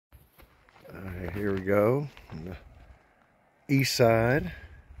here we go. On the east side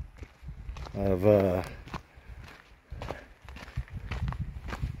of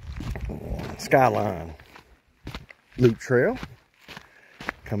Skyline Loop Trail.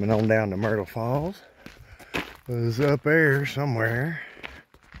 Coming on down to Myrtle Falls. Was up there somewhere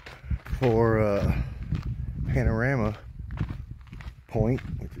for panorama point,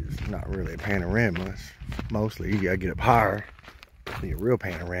 which is not really a panorama. It's mostly you gotta get up higher to be a real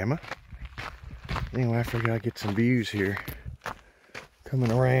panorama. Anyway, I figured I'd get some views here.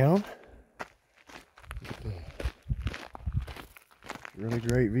 Coming around. Really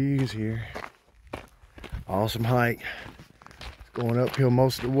great views here. Awesome hike. It's going uphill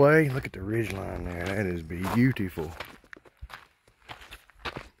most of the way. Look at the ridge line there. That is beautiful.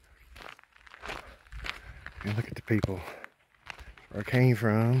 And look at the people where I came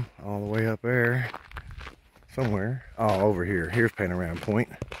from, all the way up there. Somewhere. Oh, over here. Here's panorama point.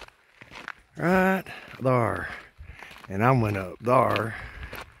 Right there. And I went up there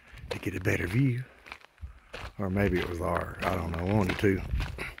to get a better view. Or maybe it was there. I don't know. One or two.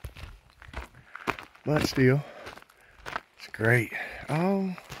 But still, it's great.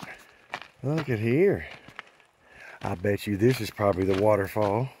 Oh, look at here. I bet you this is probably the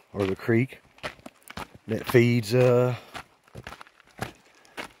waterfall or the creek that feeds Myrtle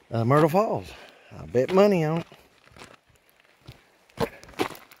Falls. I bet money on it.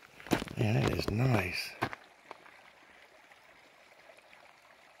 Man, that is nice.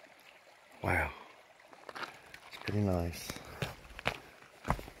 Wow. It's pretty nice.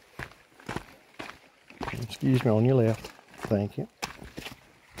 Excuse me, on your left. Thank you.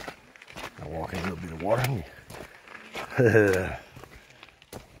 I'll walk in a little bit of water.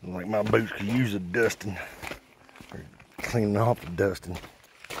 Like my boots could use a dusting. Or cleaning off the dusting.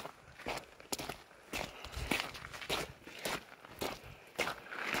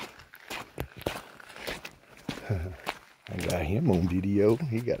 I got him on video.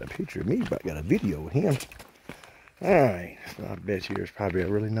 He got a picture of me, but I got a video of him. Alright, so I bet you there's probably a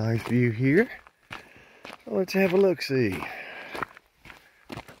really nice view here. So let's have a look-see.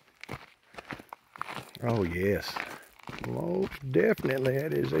 Oh yes, most definitely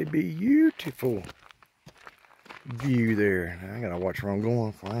that is a beautiful view there. Now, I gotta watch where I'm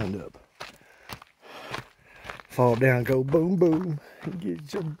going before I end up fall down, go boom boom, and get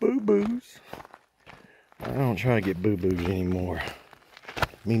some boo-boos. I don't try to get boo-boos anymore.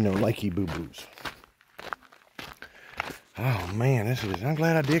 Me no likey boo-boos. Oh man, I'm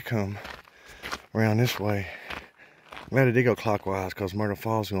glad I did come around this way. I'm glad I did go clockwise because Myrtle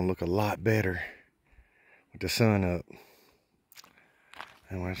Falls is going to look a lot better with the sun up.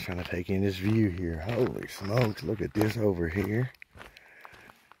 And I'm just trying to take in this view here. Holy smokes, look at this over here.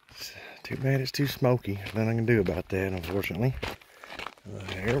 It's too bad it's too smoky. Nothing I can do about that, unfortunately.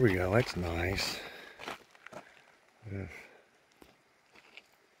 There we go, that's nice.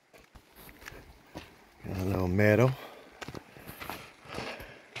 Got a little meadow.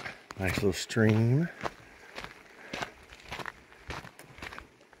 Nice little stream.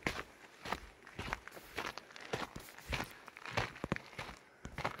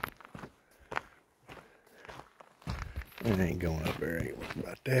 It ain't going up there, ain't worried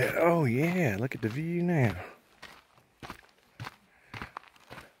about that. Oh yeah, look at the view now.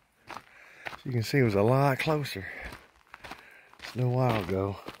 So you can see it was a lot closer. It's a little while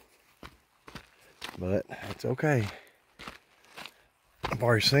ago. But it's okay. I've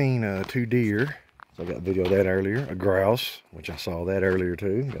already seen 2 deer. So I got video of that earlier. A grouse, which I saw that earlier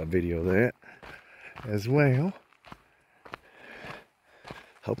too. Got video of that as well.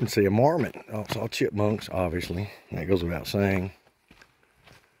 Hoping to see a marmot. I saw chipmunks, obviously. That goes without saying.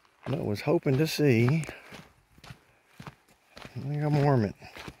 But I was hoping to see a marmot.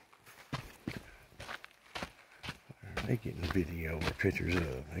 They getting video or pictures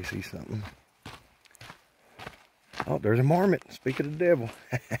of. They see something. Oh, there's a marmot. Speak of the devil.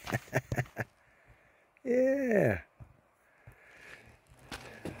 Yeah.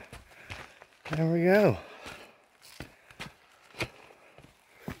 There we go.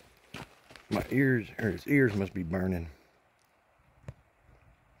 My ears, or his ears must be burning.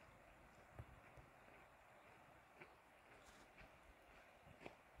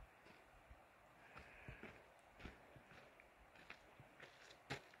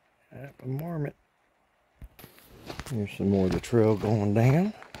 Up a marmot. Here's some more of the trail going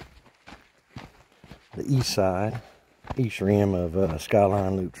down. The east side, east rim of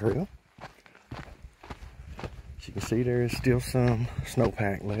Skyline Loop Trail. As you can see, there is still some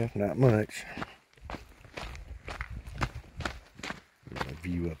snowpack left, not much. A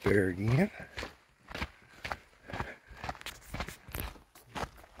view up there again.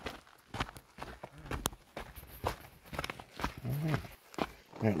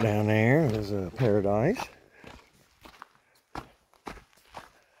 Right down there is a paradise.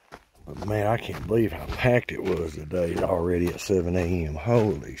 But man, I can't believe how packed it was today already at 7 a.m.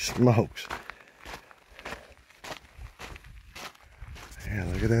 Holy smokes. Yeah,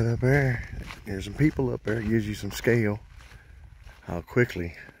 look at that up there. There's some people up there. It gives you some scale. How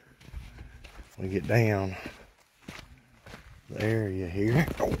quickly we get down the area here.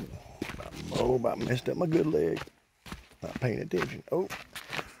 Oh, about messed up my good leg. Not paying attention. Oh,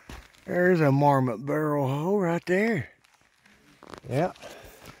 there's a marmot barrel hole right there. Yeah.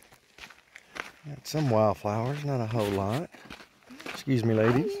 Got some wildflowers, not a whole lot. Excuse me,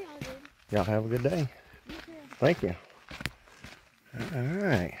 ladies. Y'all have a good day. Thank you. All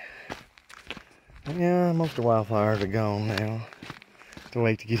right. Yeah, most of the wildflowers are gone now. I'll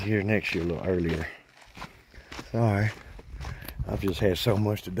wait to get here next year a little earlier. Sorry. I've just had so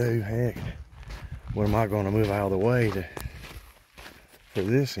much to do. Heck, when am I going to move out of the way for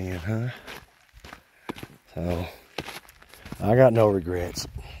this end, huh? So, I got no regrets.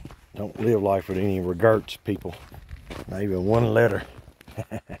 Don't live life with any regrets, people. Not even one letter.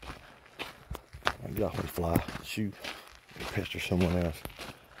 Get off me, fly. Shoot. Pester someone else.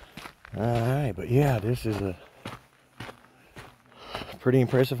 Alright, but yeah, this is a pretty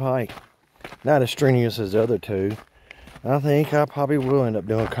impressive hike. Not as strenuous as the other two. I think I probably will end up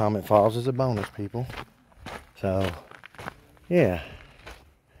doing Comet Falls as a bonus, people. So, yeah.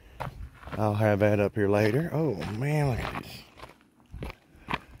 I'll have that up here later. Oh, man, look at this.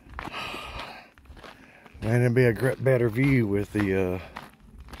 Man, it'd be a better view with the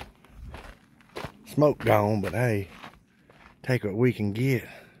smoke gone, but hey, take what we can get.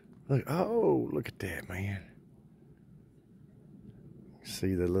 Look, oh, look at that, man.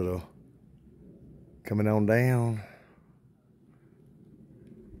 See the little coming on down.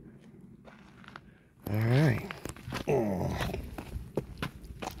 All right.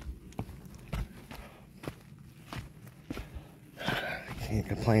 Can't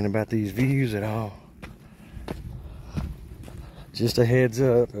complain about these views at all. Just a heads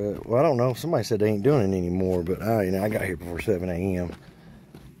up. Well, I don't know. Somebody said they ain't doing it anymore, but I got here before 7 a.m.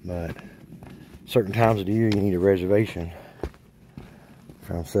 But certain times of the year you need a reservation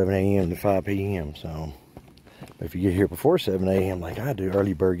from 7 a.m. to 5 p.m. So if you get here before 7 a.m. like I do,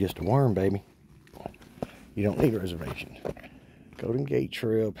 early bird gets the worm, baby. You don't need a reservation. Golden Gate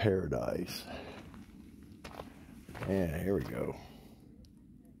Trail Paradise. Yeah, here we go.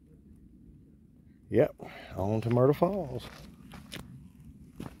 Yep, on to Myrtle Falls.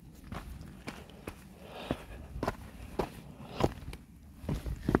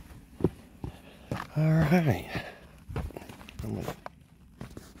 All right.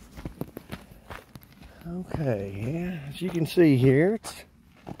 Okay, yeah, as you can see here, it's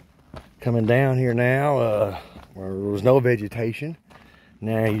coming down here now where there was no vegetation.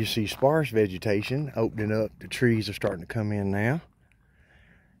 Now you see sparse vegetation opening up. The trees are starting to come in now.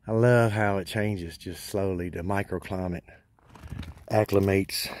 I love how it changes just slowly. The microclimate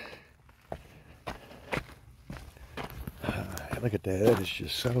acclimates. Look at that. That is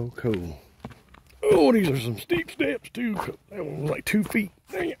just so cool. Oh, these are some steep steps too. That one was like 2 feet.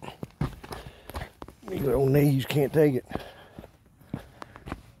 Dang it. These little knees can't take it.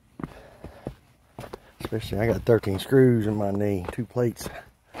 Especially, I got 13 screws in my knee, 2 plates.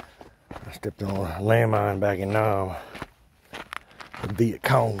 I stepped on a landmine back in Nam. The Viet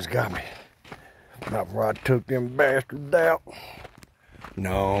Congs got me. Not before I took them bastards out.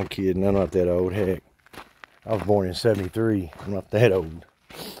 No, I'm kidding. I'm not that old. Heck, I was born in 73. I'm not that old.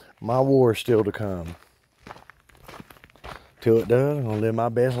 My war is still to come. Till it does, I'm going to live my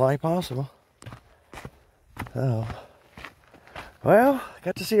best life possible. So, well, I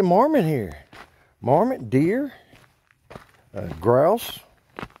got to see a marmot here. Marmot, deer, grouse,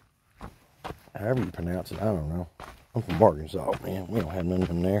 however you pronounce it, I don't know. I'm from Arkansas, man. We don't have none of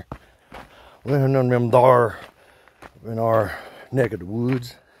them there. We don't have none of them there in our neck of the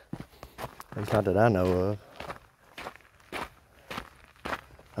woods. At least not that I know of.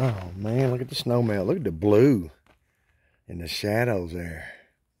 Oh, man, look at the snow melt. Look at the blue in the shadows there.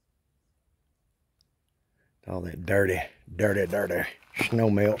 All that dirty snow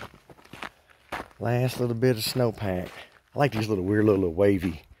melt. Last little bit of snowpack. I like these little weird little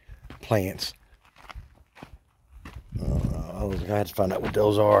wavy plants. I was gonna have to find out what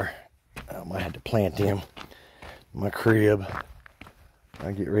those are. I might have to plant them in my crib.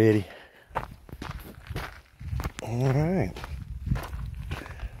 I get ready. All right.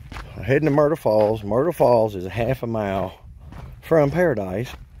 Heading to Myrtle Falls. Myrtle Falls is a half a mile from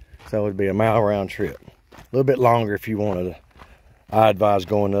Paradise, so it'd be a mile round trip. A little bit longer if you wanted to. I advise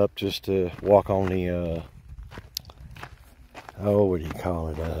going up just to walk on the oh, what do you call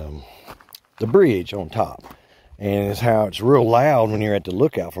it? The bridge on top. And it's how it's real loud when you're at the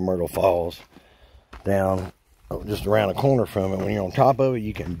lookout for Myrtle Falls. Down just around the corner from it. When you're on top of it,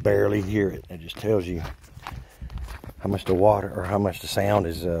 you can barely hear it. It just tells you how much the water, or how much the sound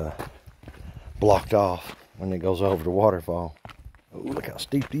is blocked off when it goes over the waterfall. Oh, look how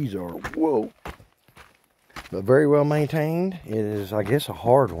steep these are. Whoa. But very well maintained. It is, I guess, a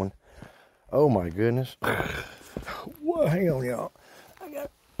hard one. Oh my goodness. Whoa, hang on, y'all. I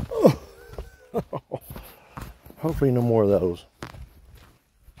got, oh. Hopefully no more of those.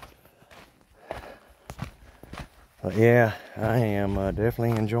 But yeah, I am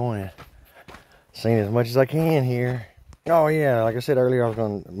definitely enjoying it. Seeing as much as I can here. Oh yeah, like I said earlier, I was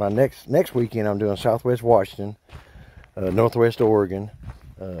going my next weekend. I'm doing Southwest Washington, Northwest Oregon,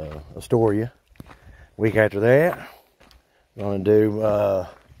 Astoria. Week after that, I'm going to do. I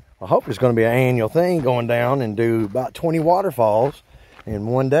hope it's going to be an annual thing, going down and do about 20 waterfalls in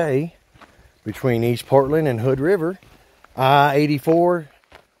one day between East Portland and Hood River, I-84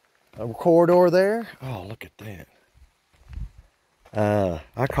 corridor there. Oh, look at that.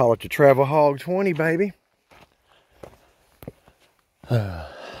 I call it the Travel Hog 20, baby. Yeah.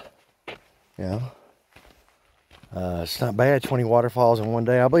 It's not bad, 20 waterfalls in one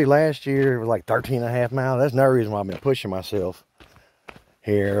day. I believe last year it was like 13.5 miles. That's another reason why I've been pushing myself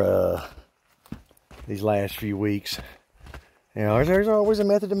here these last few weeks. You know, there's always a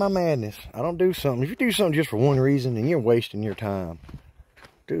method to my madness. I don't do something. If you do something just for one reason, then you're wasting your time.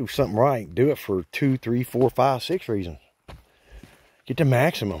 Do something right. Do it for 2, 3, 4, 5, 6 reasons. Get the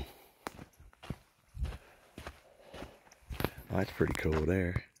maximum. Oh, that's pretty cool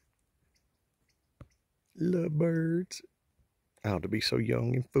there. Love birds. Oh, to be so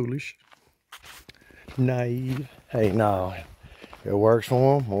young and foolish. Naive. Hey, no. If it works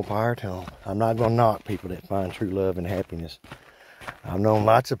for them, more power to them. I'm not going to knock people that find true love and happiness. I've known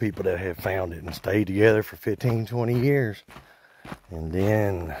lots of people that have found it and stayed together for 15, 20 years. And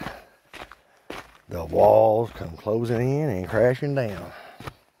then the walls come closing in and crashing down.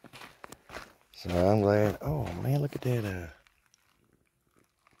 So I'm glad. Oh, man, look at that.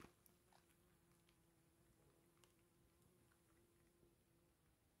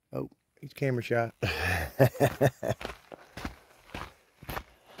 Oh, he's camera shot.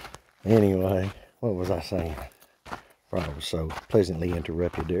 Anyway, what was I saying? Probably was so pleasantly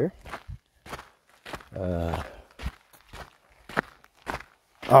interrupted there.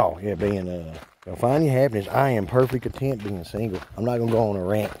 Oh, yeah, find your happiness. I am perfectly content being single. I'm not going to go on a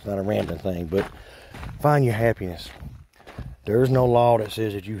rant. It's not a ranting thing, but find your happiness. There's no law that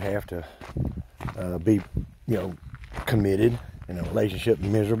says that you have to be, committed in a relationship,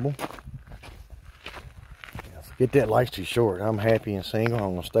 miserable. Forget that, life's too short. I'm happy and single.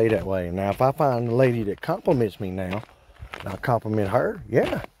 I'm going to stay that way. Now, if I find a lady that compliments me now, and I compliment her,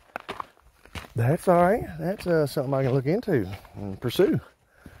 yeah, that's all right. That's something I can look into and pursue.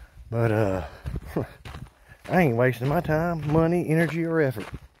 But I ain't wasting my time, money, energy, or effort.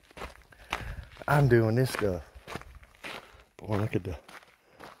 I'm doing this stuff. Boy, look at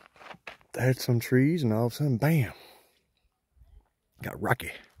that's some trees, and all of a sudden, bam, got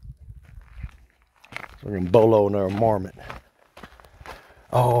rocky. So we're gonna bolo another marmot.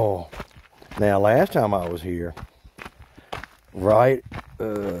 Oh, now last time I was here, right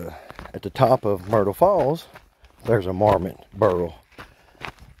at the top of Myrtle Falls, there's a marmot burrow.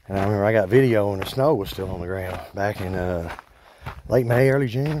 And I remember I got video when the snow was still on the ground back in late May, early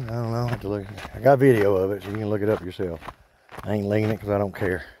June. I don't know. I have to look. I got video of it, so you can look it up yourself. I ain't linking it because I don't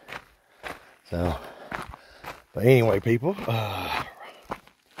care. So, but anyway, people, get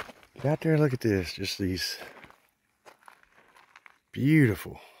out there and look at this. Just these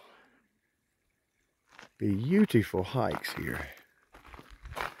beautiful hikes here.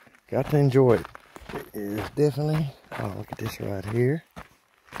 Got to enjoy it. It is definitely. Oh, look at this right here.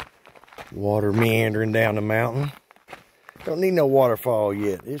 Water meandering down the mountain. Don't need no waterfall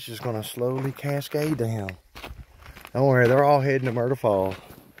yet. It's just going to slowly cascade down. Don't worry, they're all heading to Myrtle Falls.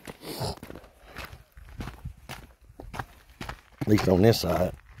 At least on this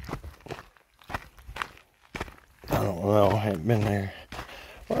side. I don't know. I haven't been there.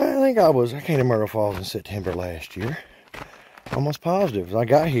 Well, I think I came to Myrtle Falls in September last year. Almost positive. I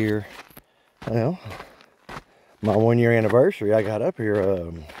got here, well, my 1-year anniversary. I got up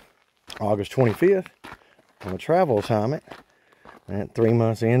here August 25th on a travel assignment. And 3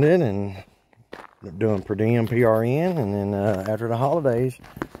 months ended and doing per diem PRN. And then after the holidays,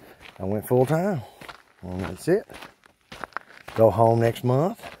 I went full time. And that's it. Go home next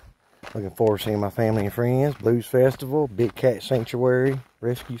month. Looking forward to seeing my family and friends. Blues Festival, Big Cat Sanctuary,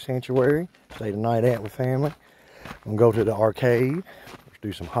 Rescue Sanctuary. Stay the night out with family. I'm gonna go to the arcade,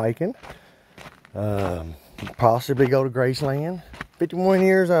 do some hiking, possibly go to Graceland. 51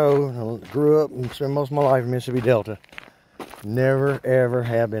 years old, I grew up and spent most of my life in Mississippi Delta. Never ever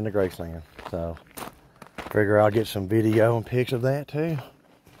have been to Graceland, so figure I'll get some video and pics of that too.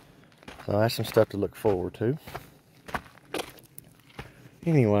 So that's some stuff to look forward to.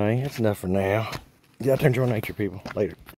 Anyway, that's enough for now. Get out there and enjoy nature, people. Later.